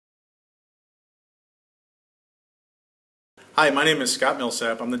Hi, my name is Scott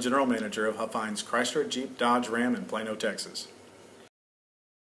Millsap. I'm the General Manager of Huffines Chrysler, Jeep, Dodge, Ram in Plano, Texas.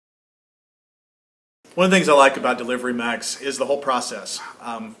 One of the things I like about DeliveryMaxx is the whole process.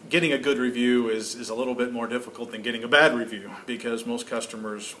 Getting a good review is a little bit more difficult than getting a bad review because most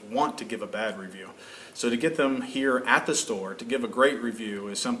customers want to give a bad review. So to get them here at the store to give a great review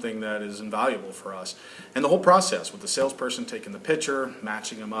is something that is invaluable for us. And the whole process with the salesperson taking the picture,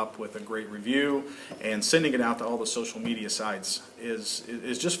 matching them up with a great review, and sending it out to all the social media sites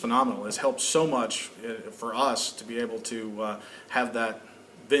is just phenomenal. It's helped so much for us to be able to have that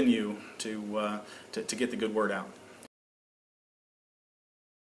venue to get the good word out.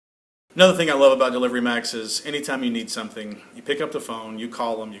 Another thing I love about DeliveryMaxx is anytime you need something, you pick up the phone, you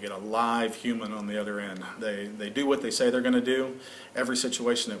call them, you get a live human on the other end. They do what they say they're going to do. Every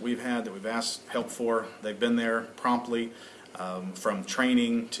situation that we've had, that we've asked help for, they've been there promptly. From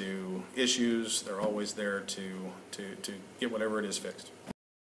training to issues, they're always there to get whatever it is fixed.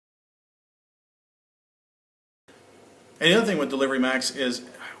 And the other thing with DeliveryMaxx is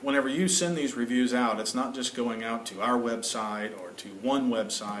whenever you send these reviews out, it's not just going out to our website or to one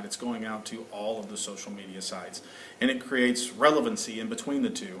website, it's going out to all of the social media sites. And it creates relevancy in between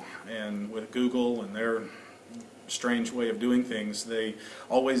the two. And with Google and their strange way of doing things, they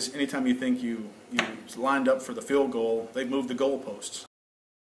always, anytime you think you lined up for the field goal, they move the goalposts.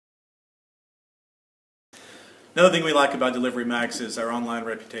 Another thing we like about DeliveryMaxx is our online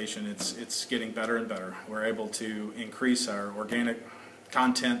reputation. It's getting better and better. We're able to increase our organic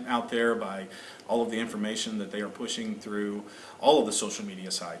content out there by all of the information that they are pushing through all of the social media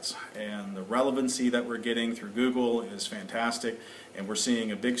sites. And the relevancy that we're getting through Google is fantastic, and we're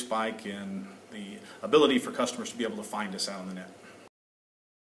seeing a big spike in the ability for customers to be able to find us out on the net.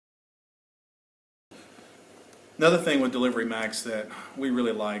 Another thing with DeliveryMaxx that we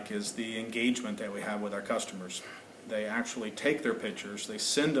really like is the engagement that we have with our customers. They actually take their pictures, they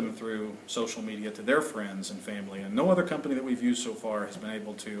send them through social media to their friends and family, and no other company that we've used so far has been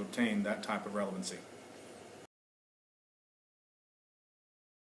able to obtain that type of relevancy.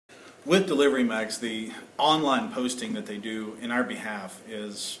 With DeliveryMaxx, the online posting that they do in our behalf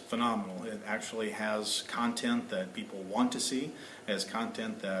is phenomenal. It actually has content that people want to see, it has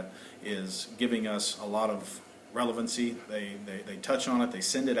content that is giving us a lot of relevancy. They touch on it, they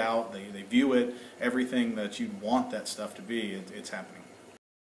send it out, they view it, everything that you'd want that stuff to be, it's happening.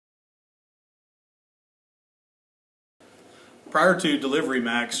 Prior to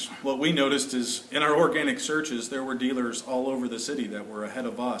DeliveryMaxx, what we noticed is in our organic searches there were dealers all over the city that were ahead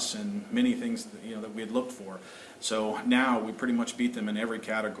of us in many things that we had looked for. So now we pretty much beat them in every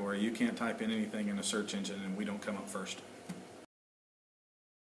category. You can't type in anything in a search engine and we don't come up first.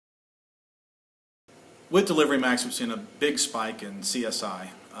 With DeliveryMaxx, we've seen a big spike in CSI.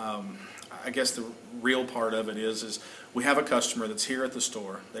 I guess the real part of it is we have a customer that's here at the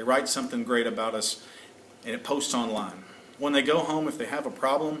store. They write something great about us, and it posts online. When they go home, if they have a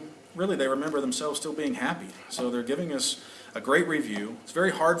problem, really they remember themselves still being happy. So they're giving us a great review. It's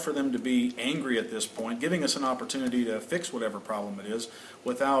very hard for them to be angry at this point, giving us an opportunity to fix whatever problem it is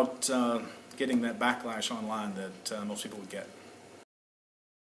without getting that backlash online that most people would get.